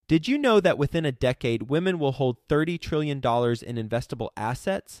Did you know that within a decade, women will hold $30 trillion in investable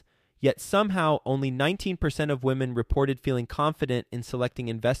assets? Yet somehow only 19% of women reported feeling confident in selecting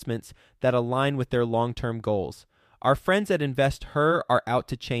investments that align with their long-term goals. Our friends at InvestHer are out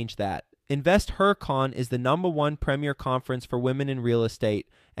to change that. InvestHerCon is the #1 premier conference for women in real estate,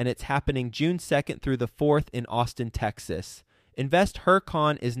 and it's happening June 2nd through the 4th in Austin, Texas.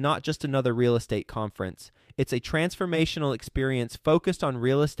 InvestHerCon is not just another real estate conference. It's a transformational experience focused on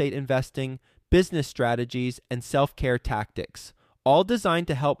real estate investing, business strategies, and self-care tactics, all designed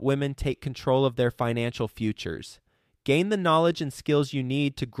to help women take control of their financial futures. Gain the knowledge and skills you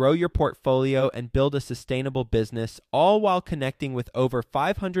need to grow your portfolio and build a sustainable business, all while connecting with over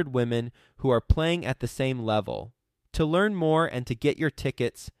 500 women who are playing at the same level. To learn more and to get your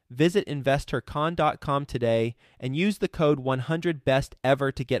tickets, visit InvestHerCon.com today and use the code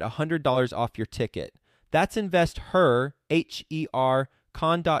 100BESTEVER to get $100 off your ticket. That's InvestHer, H-E-R,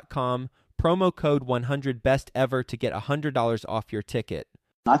 con.com, promo code 100BESTEVER to get $100 off your ticket.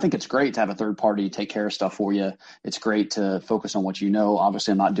 I think it's great to have a third party take care of stuff for you. It's great to focus on what you know.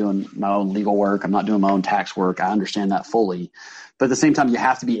 Obviously, I'm not doing my own legal work. I'm not doing my own tax work. I understand that fully. But at the same time, you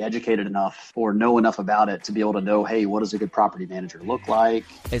have to be educated enough or know enough about it to be able to know, hey, what does a good property manager look like?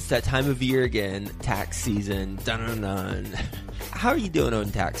 It's that time of year again, tax season. Dun-dun-dun. How are you doing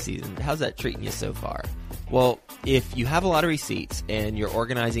on tax season? How's that treating you so far? Well, if you have a lot of receipts and you're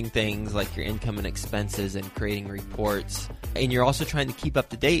organizing things like your income and expenses and creating reports, and you're also trying to keep up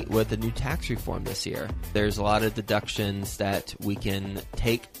to date with the new tax reform this year, there's a lot of deductions that we can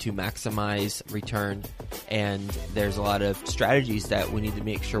take to maximize return, and there's a lot of strategies that we need to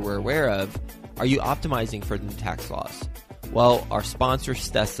make sure we're aware of. Are you optimizing for the new tax laws? Well, our sponsor,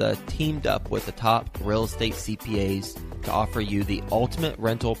 Stessa, teamed up with the top real estate CPAs to offer you the ultimate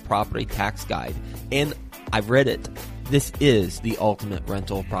rental property tax guide. And I've read it. This is the ultimate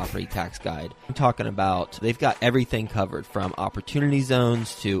rental property tax guide. I'm talking about they've got everything covered from opportunity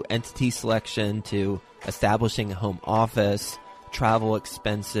zones to entity selection to establishing a home office, travel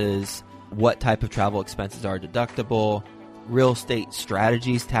expenses, what type of travel expenses are deductible, real estate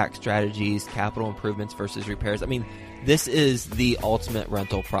strategies, tax strategies, capital improvements versus repairs. I mean, this is the ultimate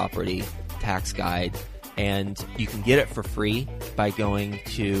rental property tax guide. And you can get it for free by going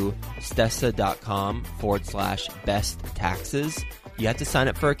to stessa.com/best taxes. You have to sign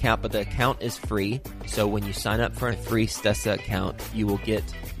up for an account, but the account is free. So when you sign up for a free Stessa account, you will get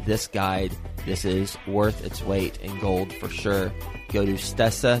this guide. This is worth its weight in gold for sure. Go to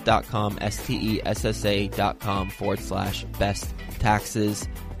stessa.com, stessa.com/best taxes.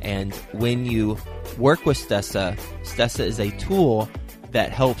 And when you work with Stessa, Stessa is a tool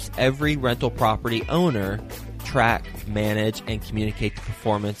that helps every rental property owner track, manage, and communicate the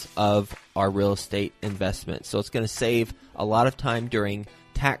performance of our real estate investment. So it's going to save a lot of time during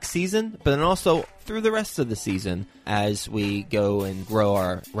tax season, but then also through the rest of the season as we go and grow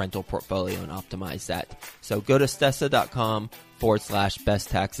our rental portfolio and optimize that. So go to stessa.com/best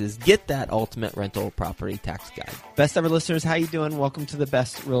taxes. Get that ultimate rental property tax guide. Best ever listeners, how you doing? Welcome to the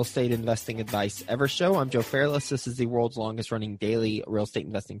best real estate investing advice ever show. I'm Joe Fairless. This is the world's longest running daily real estate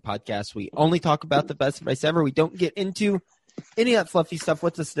investing podcast. We only talk about the best advice ever. We don't get into any of that fluffy stuff.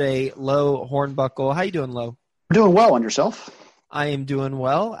 What's this today? Lo Hornbuckle. How you doing, Lo? Doing well. On yourself? I am doing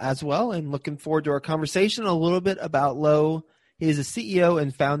well as well, and looking forward to our conversation a little bit about Lo. He is a CEO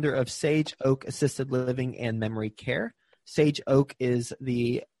and founder of Sage Oak Assisted Living and Memory Care. Sage Oak is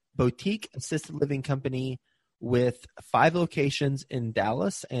the boutique assisted living company with 5 locations in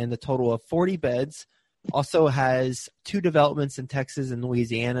Dallas and a total of 40 beds. Also has 2 developments in Texas and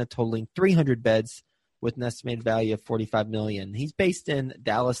Louisiana totaling 300 beds with an estimated value of $45 million. He's based in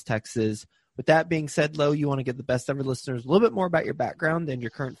Dallas, Texas. With that being said, Lo, you want to give the best ever listeners a little bit more about your background and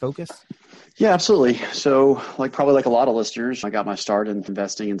your current focus? Yeah, absolutely. So probably like a lot of listeners, I got my start in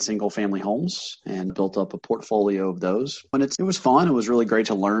investing in single family homes and built up a portfolio of those. And it was fun. It was really great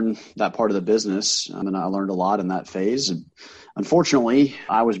to learn that part of the business. And I learned a lot in that phase. And unfortunately,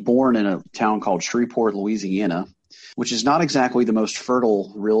 I was born in a town called Shreveport, Louisiana, which is not exactly the most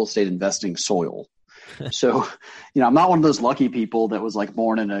fertile real estate investing soil. So, I'm not one of those lucky people that was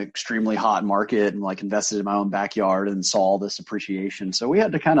born in an extremely hot market and invested in my own backyard and saw all this appreciation. So we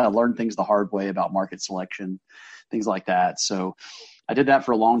had to kind of learn things the hard way about market selection, things like that. So I did that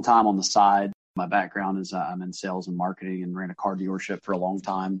for a long time on the side. My background is I'm in sales and marketing and ran a car dealership for a long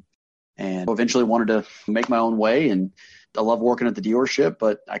time and eventually wanted to make my own way. And I love working at the dealership,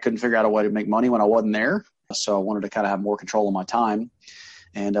 but I couldn't figure out a way to make money when I wasn't there. So I wanted to kind of have more control of my time.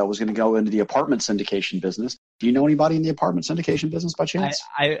 And I was going to go into the apartment syndication business. Do you know anybody in the apartment syndication business by chance?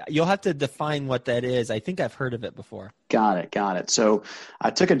 You'll have to define what that is. I think I've heard of it before. Got it. So I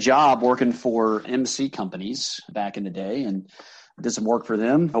took a job working for MC companies back in the day and did some work for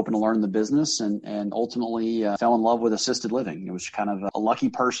them, hoping to learn the business, and ultimately fell in love with assisted living. It was kind of a lucky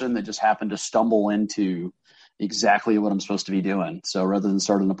person that just happened to stumble into exactly what I'm supposed to be doing. So rather than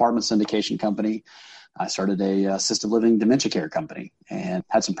start an apartment syndication company, I started a assisted living dementia care company and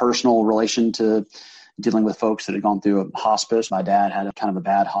had some personal relation to dealing with folks that had gone through a hospice. My dad had a kind of a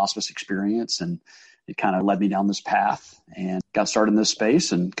bad hospice experience, and it kind of led me down this path and got started in this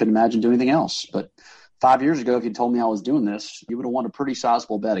space and couldn't imagine doing anything else. But 5 years ago, if you told me I was doing this, you would have won a pretty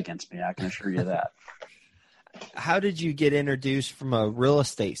sizable bet against me. I can assure you that. How did you get introduced from a real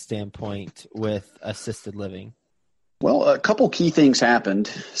estate standpoint with assisted living? Well, a couple key things happened.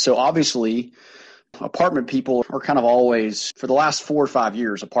 So obviously, apartment people are kind of always, for the last 4 or 5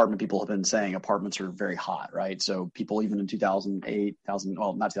 years, apartment people have been saying apartments are very hot, right? So people even in 2008, not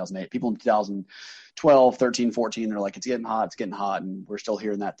 2008, people in 2012, 13, 14, they're like, it's getting hot, and we're still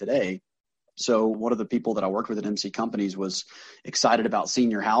hearing that today. So one of the people that I worked with at MC Companies was excited about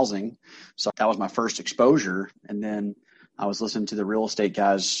senior housing. So that was my first exposure. And then I was listening to the Real Estate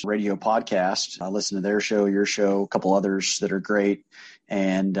Guys radio podcast. I listened to their show, your show, a couple others that are great.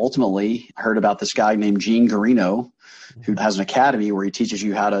 And ultimately, I heard about this guy named Gene Garino, who has an academy where he teaches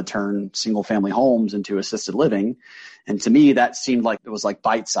you how to turn single-family homes into assisted living. And to me, that seemed like it was like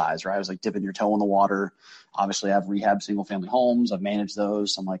bite-sized, right? I was like dipping your toe in the water. Obviously, I've rehabbed single-family homes. I've managed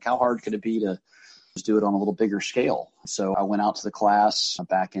those. I'm like, how hard could it be to just do it on a little bigger scale? So I went out to the class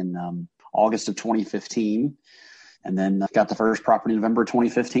back in August of 2015. And then got the first property in November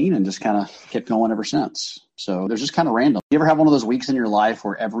 2015 and just kind of kept going ever since. So there's just kind of random. You ever have one of those weeks in your life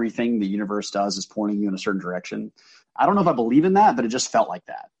where everything the universe does is pointing you in a certain direction? I don't know if I believe in that, but it just felt like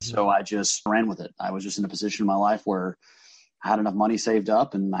that. So I just ran with it. I was just in a position in my life where I had enough money saved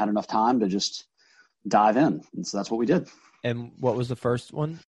up and I had enough time to just dive in. And so that's what we did. And what was the first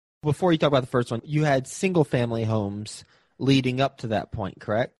one? Before you talk about the first one, you had single family homes leading up to that point,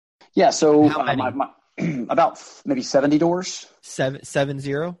 correct? Yeah. So how many? About maybe 70 doors.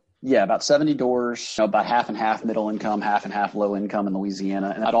 770? Yeah, about 70 doors, about half and half middle income, half and half low income in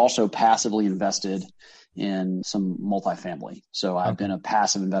Louisiana. And I'd also passively invested in some multifamily. So I've been a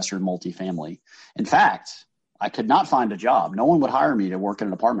passive investor in multifamily. In fact, I could not find a job. No one would hire me to work in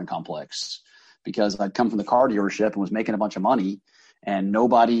an apartment complex because I'd come from the car dealership and was making a bunch of money, and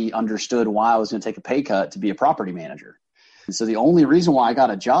nobody understood why I was going to take a pay cut to be a property manager. And so the only reason why I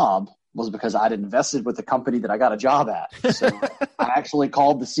got a job was because I'd invested with the company that I got a job at. So I actually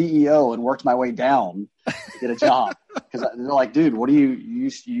called the CEO and worked my way down to get a job. Because they're like, dude, what do you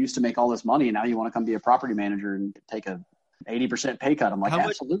used to make all this money and now you want to come be a property manager and take a 80% pay cut? I'm like,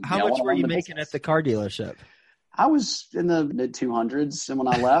 absolutely. How much were you making at the car dealership? I was in the mid 200s when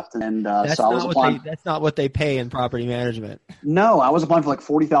I left, and that's so I was applying. That's not what they pay in property management. No, I was applying for like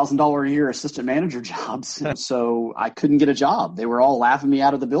 $40,000 a year assistant manager jobs, so I couldn't get a job. They were all laughing me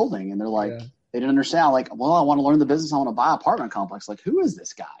out of the building, and they're like, they didn't understand. I'm like, well, I want to learn the business. I want to buy an apartment complex. Like, who is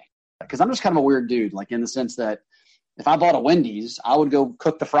this guy? Because I'm just kind of a weird dude, like in the sense that if I bought a Wendy's, I would go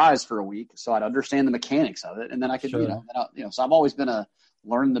cook the fries for a week, so I'd understand the mechanics of it, and then I could, So I've always been a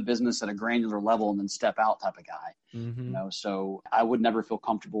learn the business at a granular level and then step out type of guy. So I would never feel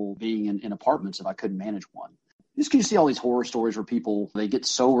comfortable being in apartments if I couldn't manage one. Just because you see all these horror stories where people, they get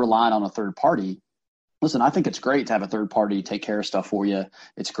so reliant on a third party. Listen, I think it's great to have a third party take care of stuff for you.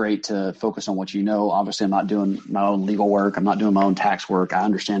 It's great to focus on what you know. Obviously, I'm not doing my own legal work. I'm not doing my own tax work. I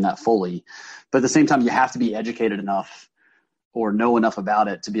understand that fully. But at the same time, you have to be educated enough or know enough about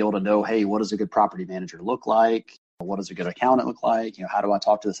it to be able to know, hey, what does a good property manager look like? What does a good accountant look like? How do I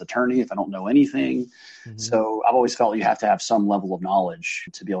talk to this attorney if I don't know anything? So I've always felt you have to have some level of knowledge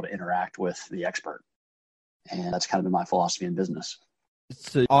to be able to interact with the expert. And that's kind of been my philosophy in business.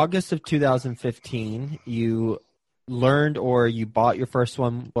 So August of 2015, you learned or you bought your first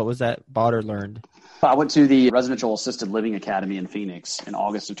one. What was that? Bought or learned? I went to the Residential Assisted Living Academy in Phoenix in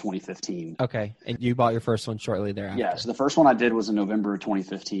August of 2015. Okay. And you bought your first one shortly thereafter? Yeah. So the first one I did was in November of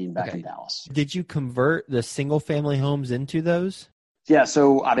 2015 back in Dallas. Did you convert the single family homes into those? Yeah.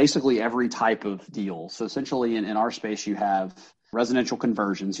 So basically every type of deal. So essentially in our space, you have residential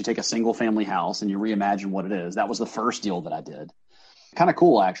conversions. You take a single family house and you reimagine what it is. That was the first deal that I did. Kind of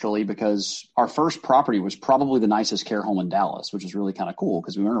cool, actually, because our first property was probably the nicest care home in Dallas, which is really kind of cool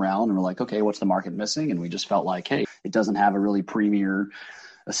because we went around and we're like, okay, what's the market missing? And we just felt like, hey, it doesn't have a really premier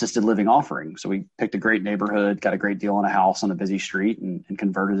assisted living offering. So we picked a great neighborhood, got a great deal on a house on a busy street and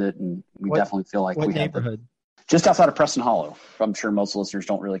converted it. And we definitely feel like what neighborhood? Just outside of Preston Hollow. I'm sure most listeners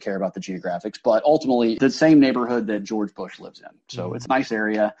don't really care about the geographics, but ultimately the same neighborhood that George Bush lives in. So It's a nice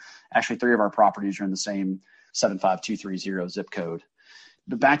area. Actually, 3 of our properties are in the same 75230 zip code.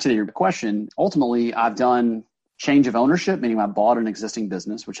 But back to your question, ultimately I've done change of ownership, meaning I bought an existing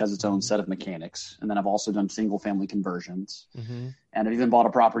business, which has its own set of mechanics. And then I've also done single family conversions. And I've even bought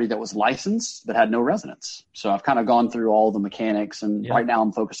a property that was licensed but had no residents. So I've kind of gone through all the mechanics, and right now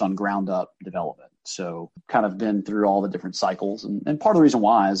I'm focused on ground up development. So kind of been through all the different cycles. And part of the reason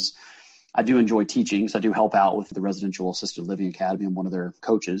why is I do enjoy teaching. So I do help out with the Residential Assisted Living Academy. I'm one of their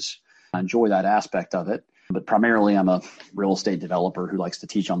coaches. I enjoy that aspect of it. But primarily I'm a real estate developer who likes to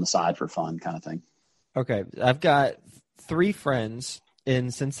teach on the side for fun kind of thing. Okay. I've got 3 friends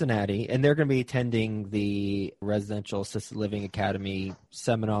in Cincinnati, and they're going to be attending the Residential Assisted Living Academy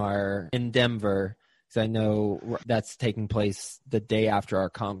seminar in Denver, because I know that's taking place the day after our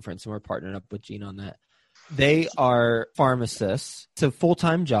conference, and we're partnering up with Gene on that. They are pharmacists. It's a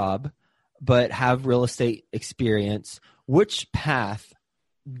full-time job, but have real estate experience. Which path,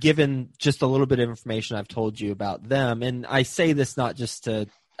 given just a little bit of information I've told you about them, and I say this not just to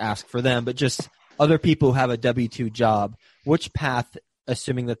ask for them, but just other people who have a W-2 job, which path,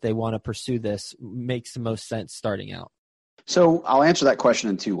 assuming that they want to pursue this, makes the most sense starting out? So I'll answer that question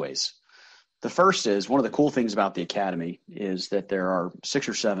in 2 ways. The first is, one of the cool things about the Academy is that there are 6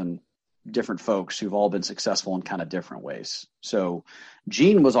 or 7 different folks who've all been successful in kind of different ways. So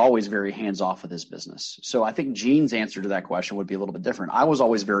Gene was always very hands-off with his business. So I think Gene's answer to that question would be a little bit different. I was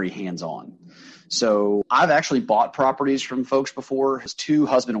always very hands-on. So I've actually bought properties from folks before. It's 2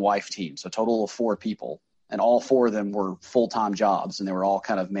 husband-wife teams, a total of 4 people, and all 4 of them were full-time jobs, and they were all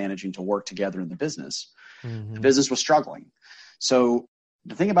kind of managing to work together in the business. The business was struggling. So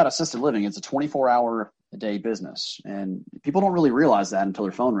the thing about assisted living, it's a 24-hour-a-day business, and people don't really realize that until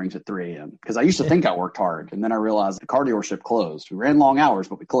their phone rings at 3 a.m. Because I used to think I worked hard, and then I realized the car dealership closed. We ran long hours,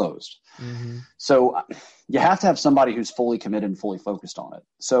 but we closed. So you have to have somebody who's fully committed and fully focused on it.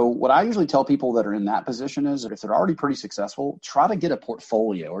 So what I usually tell people that are in that position is, if they're already pretty successful, try to get a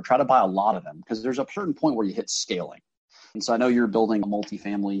portfolio or try to buy a lot of them, because there's a certain point where you hit scaling. And so I know you're building a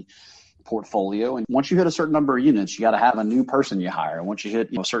multifamily portfolio, and once you hit a certain number of units, you got to have a new person you hire. And once you hit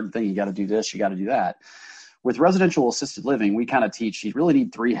a certain thing, you got to do this, you got to do that. With residential assisted living, we kind of teach you really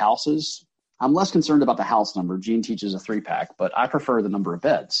need 3 houses. I'm less concerned about the house number. Gene teaches a 3-pack, but I prefer the number of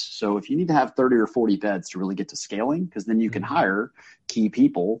beds. So if you need to have 30 or 40 beds to really get to scaling, because then you can hire key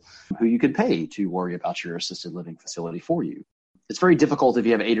people who you can pay to worry about your assisted living facility for you. It's very difficult if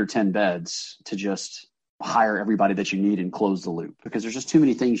you have 8 or 10 beds to just hire everybody that you need and close the loop, because there's just too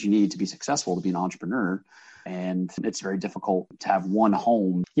many things you need to be successful to be an entrepreneur. And it's very difficult to have one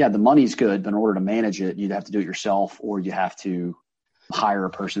home. Yeah, the money's good, but in order to manage it, you'd have to do it yourself, or you have to hire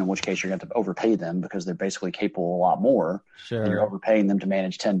a person, in which case you're going to have to overpay them because they're basically capable a lot more. Sure. And you're overpaying them to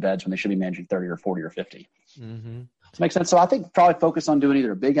manage 10 beds when they should be managing 30 or 40 or 50. Does that make sense? So I think probably focus on doing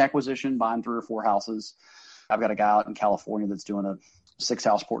either a big acquisition, buying 3 or 4 houses. I've got a guy out in California that's doing a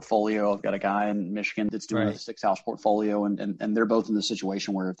 6-house portfolio. I've got a guy in Michigan that's doing a 6-house portfolio. And they're both in the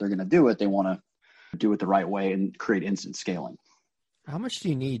situation where if they're going to do it, they want to do it the right way and create instant scaling. How much do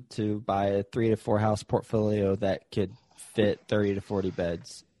you need to buy a 3 to 4 house portfolio that could fit 30 to 40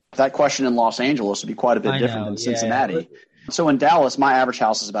 beds? That question in Los Angeles would be quite a bit different than Cincinnati. Yeah. So in Dallas, my average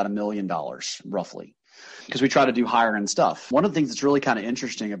house is about $1 million, roughly, because we try to do higher end stuff. One of the things that's really kind of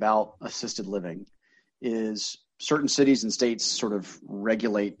interesting about assisted living is certain cities and states sort of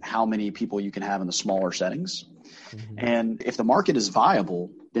regulate how many people you can have in the smaller settings. And if the market is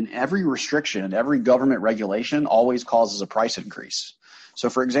viable, then every restriction, every government regulation always causes a price increase. So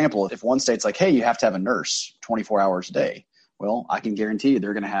for example, if one state's like, hey, you have to have a nurse 24 hours a day, well, I can guarantee you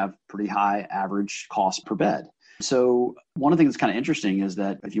they're going to have pretty high average cost per bed. So one of the things that's kind of interesting is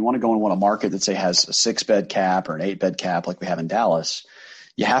that if you want to go in a market that say has a 6-bed cap or an 8-bed cap like we have in Dallas,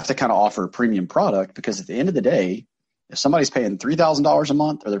 you have to kind of offer a premium product, because at the end of the day, if somebody's paying $3,000 a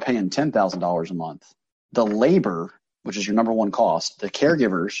month or they're paying $10,000 a month, the labor, which is your number one cost, the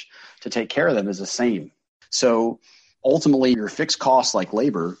caregivers to take care of them is the same. So ultimately, your fixed costs like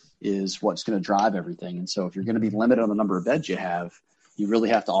labor is what's going to drive everything. And so if you're going to be limited on the number of beds you have, you really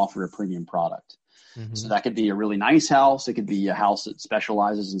have to offer a premium product. So that could be a really nice house. It could be a house that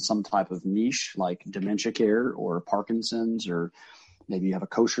specializes in some type of niche like dementia care or Parkinson's, or maybe you have a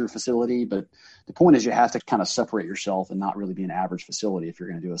kosher facility. But the point is you have to kind of separate yourself and not really be an average facility. If you're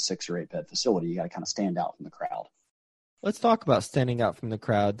going to do a 6 or 8 bed facility, you got to kind of stand out from the crowd. Let's talk about standing out from the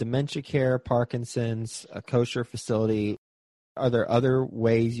crowd. Dementia care, Parkinson's, a kosher facility. Are there other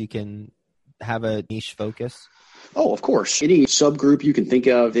ways you can have a niche focus? Oh, of course. Any subgroup you can think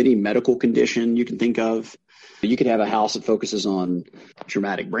of, any medical condition you can think of. You could have a house that focuses on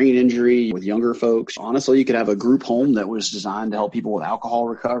traumatic brain injury with younger folks. Honestly, you could have a group home that was designed to help people with alcohol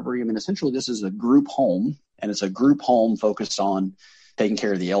recovery. I mean, essentially, this is a group home, and it's a group home focused on taking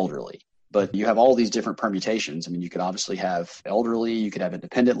care of the elderly. But you have all these different permutations. I mean, you could obviously have elderly, you could have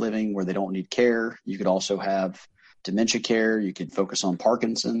independent living where they don't need care. You could also have dementia care. You could focus on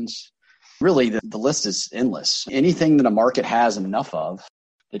Parkinson's. Really, the list is endless. Anything that a market has enough of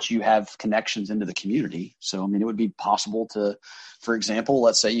that you have connections into the community. So, I mean, it would be possible to, for example,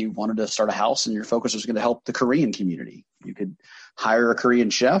 let's say you wanted to start a house and your focus was going to help the Korean community. You could hire a Korean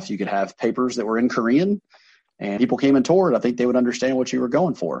chef. You could have papers that were in Korean, and people came and toured. I think they would understand what you were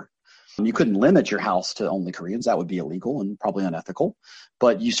going for. You couldn't limit your house to only Koreans. That would be illegal and probably unethical.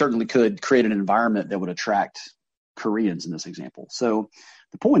 But you certainly could create an environment that would attract Koreans in this example. So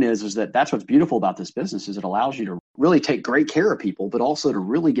the point is that that's what's beautiful about this business is it allows you to really take great care of people, but also to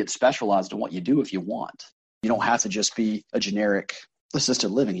really get specialized in what you do if you want. You don't have to just be a generic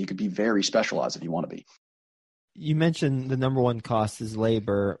assisted living. You could be very specialized if you want to be. You mentioned the number one cost is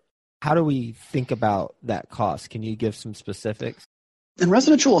labor. How do we think about that cost? Can you give some specifics? In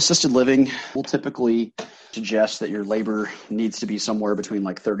residential assisted living, we'll typically suggest that your labor needs to be somewhere between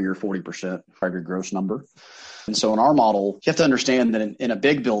like 30 or 40% of your gross number. And so in our model, you have to understand that in a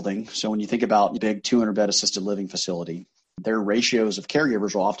big building, so when you think about a big 200-bed assisted living facility, their ratios of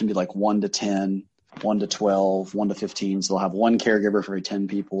caregivers will often be like 1 to 10, 1 to 12, 1 to 15. So they'll have one caregiver for every 10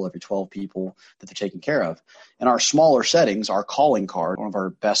 people, every 12 people that they're taking care of. In our smaller settings, our calling card, one of our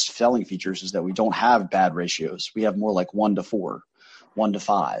best selling features is that we don't have bad ratios. We have more like 1 to 4, 1 to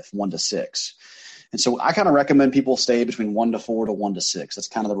 5, 1 to 6. And so I kind of recommend people stay between 1 to 4 to 1 to 6. That's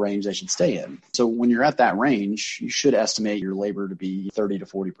kind of the range they should stay in. So when you're at that range, you should estimate your labor to be 30 to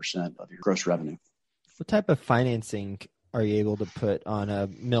 40% of your gross revenue. What type of financing are you able to put on a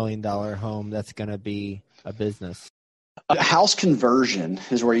 $1 million home that's going to be a business? A house conversion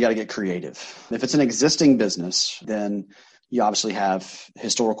is where you got to get creative. If it's an existing business, then you obviously have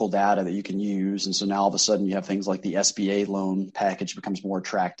historical data that you can use. And so now all of a sudden you have things like the SBA loan package becomes more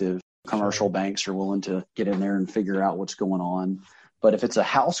attractive. Commercial banks are willing to get in there and figure out what's going on. But if it's a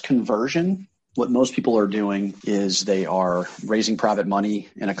house conversion, what most people are doing is they are raising private money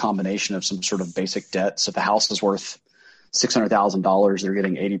in a combination of some sort of basic debt. So if the house is worth $600,000, they're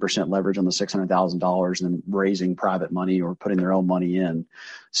getting 80% leverage on the $600,000 and then raising private money or putting their own money in.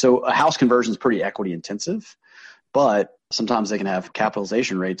 So a house conversion is pretty equity intensive, but sometimes they can have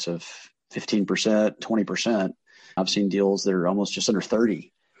capitalization rates of 15%, 20%. I've seen deals that are almost just under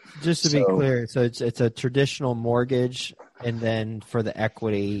 30. Just to be clear, so it's a traditional mortgage, and then for the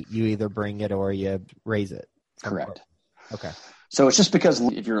equity, you either bring it or you raise it. Correct. Okay. So it's just because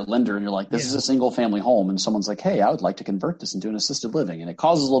if you're a lender and you're like, this is a single family home, and someone's like, hey, I would like to convert this into an assisted living, and it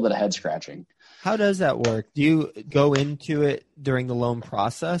causes a little bit of head scratching. How does that work? Do you go into it during the loan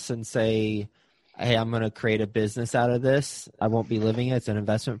process and say, hey, I'm going to create a business out of this. I won't be living it. It's an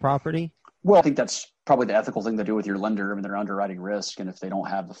investment property? Well, I think that's probably the ethical thing to do with your lender. I mean, they're underwriting risk, and if they don't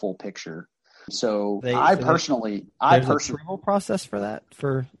have the full picture. So I personally, there's an approval process for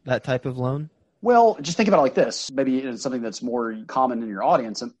that type of loan? Well, just think about it like this. Maybe it's something that's more common in your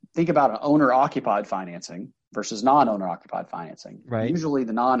audience. And think about an owner-occupied financing versus non-owner-occupied financing. Right. Usually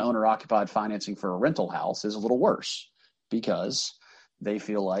the non-owner-occupied financing for a rental house is a little worse because they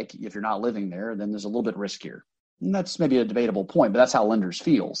feel like if you're not living there, then there's a little bit riskier. And that's maybe a debatable point, but that's how lenders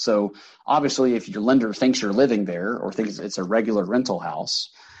feel. So obviously, if your lender thinks you're living there or thinks it's a regular rental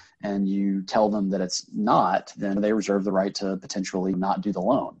house and you tell them that it's not, then they reserve the right to potentially not do the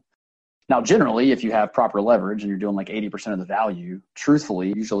loan. Now, generally, if you have proper leverage and you're doing like 80% of the value,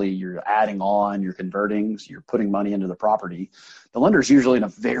 truthfully, usually you're adding on, you're converting, so you're putting money into the property. The lender's usually in a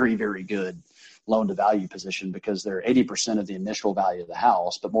very, very good loan to value position because they're 80% of the initial value of the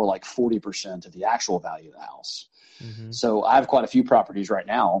house, but more like 40% of the actual value of the house. Mm-hmm. So I have quite a few properties right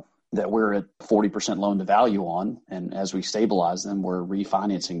now that we're at 40% loan to value on. And as we stabilize them, we're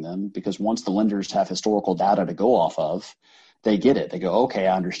refinancing them because once the lenders have historical data to go off of, they get it. They go, okay,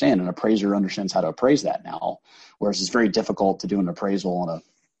 I understand. An appraiser understands how to appraise that now. Whereas it's very difficult to do an appraisal on a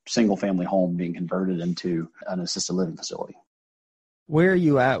single family home being converted into an assisted living facility. Where are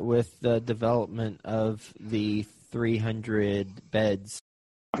you at with the development of the 300 beds?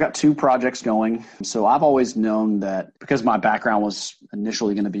 I've got 2 projects going. So I've always known that because my background was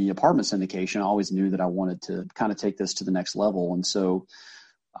initially going to be apartment syndication, I always knew that I wanted to kind of take this to the next level. And so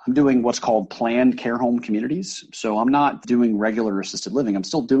I'm doing what's called planned care home communities. So I'm not doing regular assisted living. I'm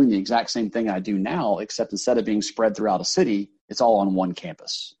still doing the exact same thing I do now, except instead of being spread throughout a city, it's all on one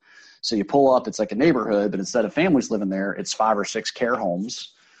campus. So you pull up, it's like a neighborhood, but instead of families living there, it's 5 or 6 care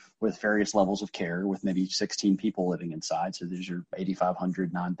homes with various levels of care with maybe 16 people living inside. So these are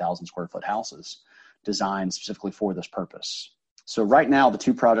 8,500, 9,000 square foot houses designed specifically for this purpose. So right now, the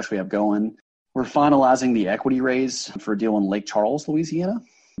two projects we have going, we're finalizing the equity raise for a deal in Lake Charles, Louisiana.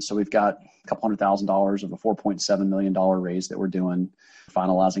 So we've got a couple $100,000 of a $4.7 million raise that we're doing,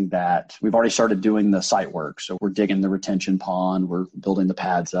 finalizing that. We've already started doing the site work. So we're digging the retention pond, we're building the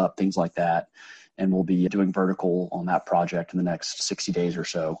pads up, things like that. And we'll be doing vertical on that project in the next 60 days or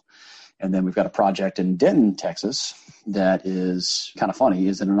so. And then we've got a project in Denton, Texas, that is kind of funny,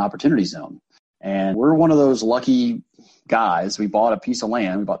 is in an opportunity zone. And we're one of those lucky guys. We bought a piece of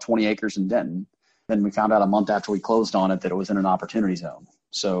land. We bought 20 acres in Denton. Then we found out a month after we closed on it that it was in an opportunity zone.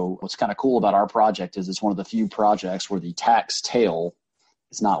 So what's kind of cool about our project is it's one of the few projects where the tax tail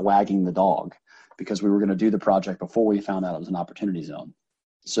is not wagging the dog, because we were going to do the project before we found out it was an opportunity zone.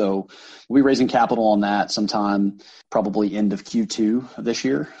 So we'll be raising capital on that sometime probably end of Q2 of this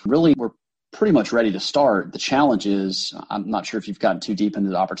year. Really, we're pretty much ready to start. The challenge is, I'm not sure if you've gotten too deep into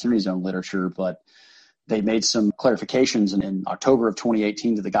the opportunity zone literature, but they made some clarifications in October of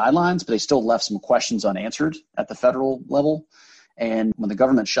 2018 to the guidelines, but they still left some questions unanswered at the federal level. And when the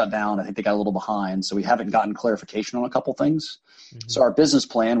government shut down, I think they got a little behind. So we haven't gotten clarification on a couple things. Mm-hmm. So our business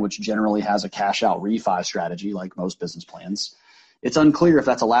plan, which generally has a cash out refi strategy, like most business plans, it's unclear if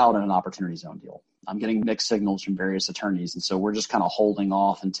that's allowed in an opportunity zone deal. I'm getting mixed signals from various attorneys. And so we're just kind of holding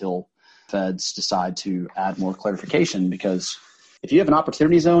off until feds decide to add more clarification, because if you have an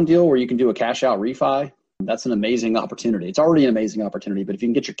opportunity zone deal where you can do a cash out refi, that's an amazing opportunity. It's already an amazing opportunity, but if you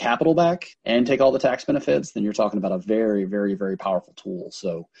can get your capital back and take all the tax benefits, then you're talking about a very, very, very powerful tool.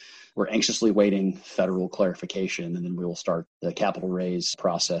 So we're anxiously waiting federal clarification, and then we will start the capital raise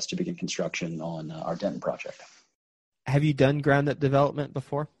process to begin construction on our Denton project. Have you done ground up development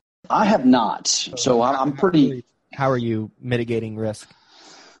before? I have not. So I'm pretty... How are you mitigating risk?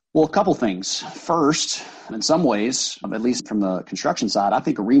 Well, a couple things. First, in some ways, at least from the construction side, I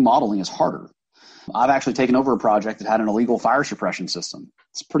think remodeling is harder. I've actually taken over a project that had an illegal fire suppression system.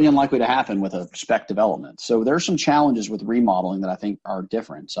 It's pretty unlikely to happen with a spec development. So there's some challenges with remodeling that I think are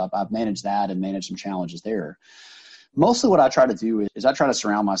different. So I've managed that and managed some challenges there. Mostly what I try to do is I try to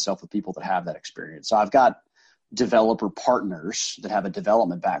surround myself with people that have that experience. So I've got developer partners that have a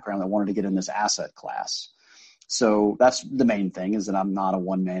development background that wanted to get in this asset class. So that's the main thing, is that I'm not a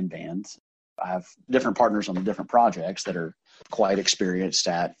one-man band. I have different partners on the different projects that are quite experienced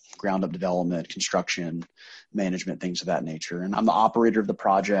at ground-up development, construction, management, things of that nature. And I'm the operator of the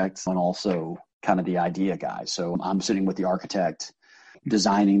project and also kind of the idea guy. So I'm sitting with the architect,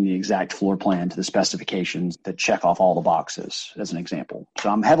 designing the exact floor plan to the specifications that check off all the boxes, as an example. So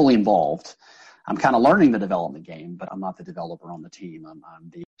I'm heavily involved. I'm kind of learning the development game, but I'm not the developer on the team. I'm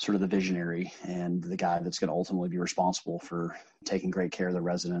the sort of the visionary and the guy that's going to ultimately be responsible for taking great care of the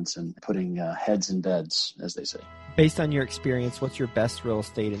residents and putting heads in beds, as they say. Based on your experience, what's your best real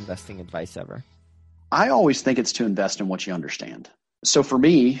estate investing advice ever? I always think it's to invest in what you understand. So for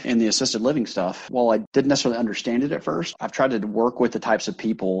me, in the assisted living stuff, while I didn't necessarily understand it at first, I've tried to work with the types of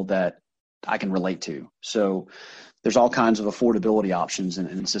people that I can relate to. So there's all kinds of affordability options in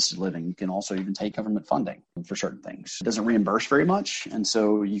assisted living. You can also even take government funding for certain things. It doesn't reimburse very much. And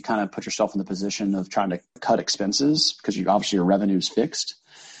so you kind of put yourself in the position of trying to cut expenses because obviously your revenue is fixed.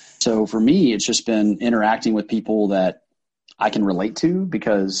 So for me, it's just been interacting with people that I can relate to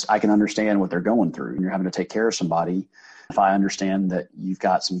because I can understand what they're going through. And you're having to take care of somebody. If I understand that you've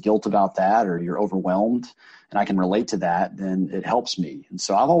got some guilt about that or you're overwhelmed and I can relate to that, then it helps me. And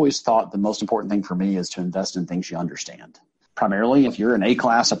so I've always thought the most important thing for me is to invest in things you understand. Primarily, if you're an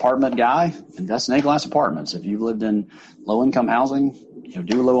A-class apartment guy, invest in A-class apartments. If you've lived in low-income housing,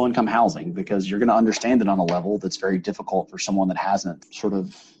 do low-income housing because you're going to understand it on a level that's very difficult for someone that hasn't sort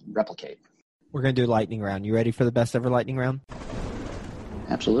of replicate. We're going to do a lightning round. You ready for the best ever lightning round?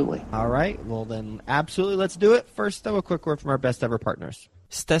 Absolutely. All right. Well, then absolutely. Let's do it. First, though, a quick word from our best ever partners.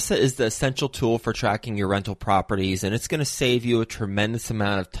 Stessa is the essential tool for tracking your rental properties, and it's going to save you a tremendous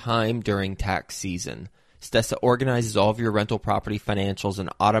amount of time during tax season. Stessa organizes all of your rental property financials and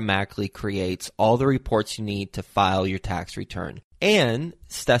automatically creates all the reports you need to file your tax return. And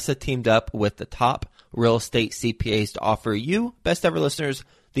Stessa teamed up with the top real estate CPAs to offer you, best ever listeners,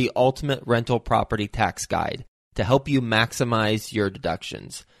 the ultimate rental property tax guide to help you maximize your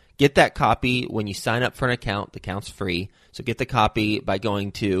deductions. Get that copy when you sign up for an account. The account's free. So get the copy by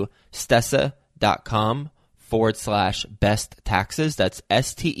going to stessa.com/best taxes. That's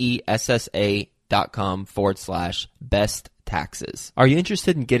STESSA.com/best taxes. Are you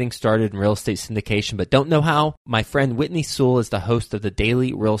interested in getting started in real estate syndication but don't know how? My friend Whitney Sewell is the host of the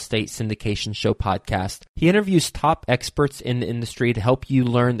Daily Real Estate Syndication Show podcast. He interviews top experts in the industry to help you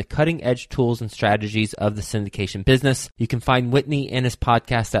learn the cutting-edge tools and strategies of the syndication business. You can find Whitney and his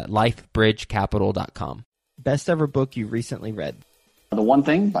podcast at lifebridgecapital.com. Best ever book you recently read? The One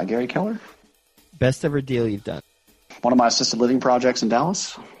Thing by Gary Keller. Best ever deal you've done? One of my assisted living projects in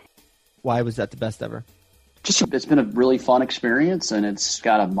Dallas. Why was that the best ever? Just, it's been a really fun experience, and it's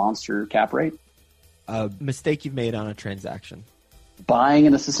got a monster cap rate. A mistake you've made on a transaction? Buying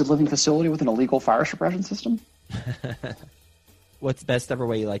an assisted living facility with an illegal fire suppression system. What's the best ever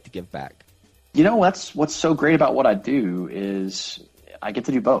way you like to give back? You know, that's what's so great about what I do is I get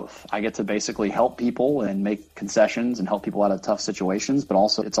to do both. I get to basically help people and make concessions and help people out of tough situations, but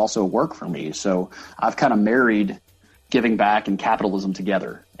also it's also work for me. So I've kind of married giving back and capitalism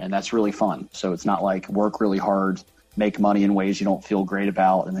together, and that's really fun. So it's not like work really hard, make money in ways you don't feel great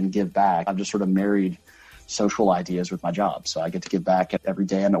about, and then give back. I've just sort of married social ideas with my job. So I get to give back every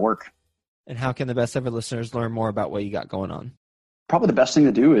day I'm at work. And how can the best ever listeners learn more about what you got going on? Probably the best thing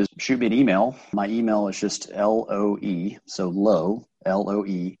to do is shoot me an email. My email is just LOE, so low,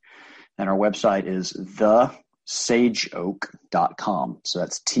 LOE. And our website is thesageoak.com. So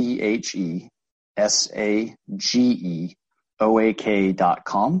that's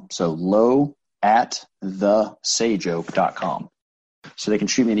TheSageoak.com. So low at thesageoak.com. So they can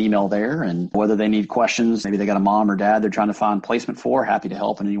shoot me an email there, and whether they need questions, maybe they got a mom or dad they're trying to find placement for, happy to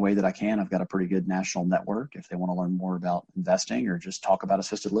help in any way that I can. I've got a pretty good national network. If they want to learn more about investing or just talk about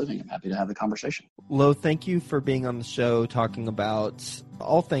assisted living, I'm happy to have the conversation. Lo, thank you for being on the show talking about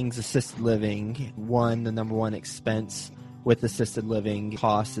all things assisted living. The number one expense with assisted living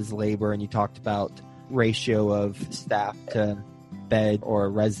cost is labor, and you talked about ratio of staff to bed or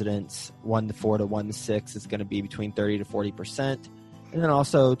residents, 1 to 4 to 1 to 6 is going to be between 30 to 40%. And then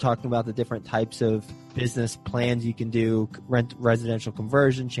also talking about the different types of business plans you can do, rent, residential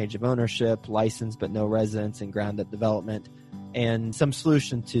conversion, change of ownership, license but no residence, and ground up development, and some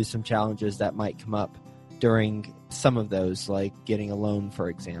solution to some challenges that might come up during some of those, like getting a loan, for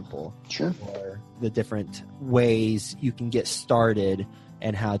example. Sure. Or the different ways you can get started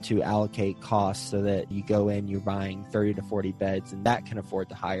and how to allocate costs so that you go in, you're buying 30 to 40 beds, and that can afford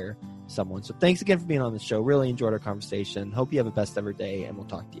to hire someone. So thanks again for being on the show. Really enjoyed our conversation. Hope you have a best ever day, and we'll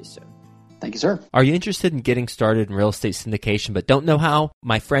talk to you soon. Thank you, sir. Are you interested in getting started in real estate syndication but don't know how?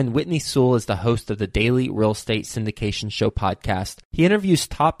 My friend Whitney Sewell is the host of the Daily Real Estate Syndication Show podcast. He interviews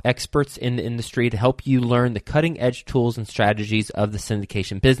top experts in the industry to help you learn the cutting-edge tools and strategies of the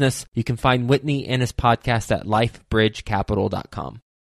syndication business. You can find Whitney and his podcast at lifebridgecapital.com.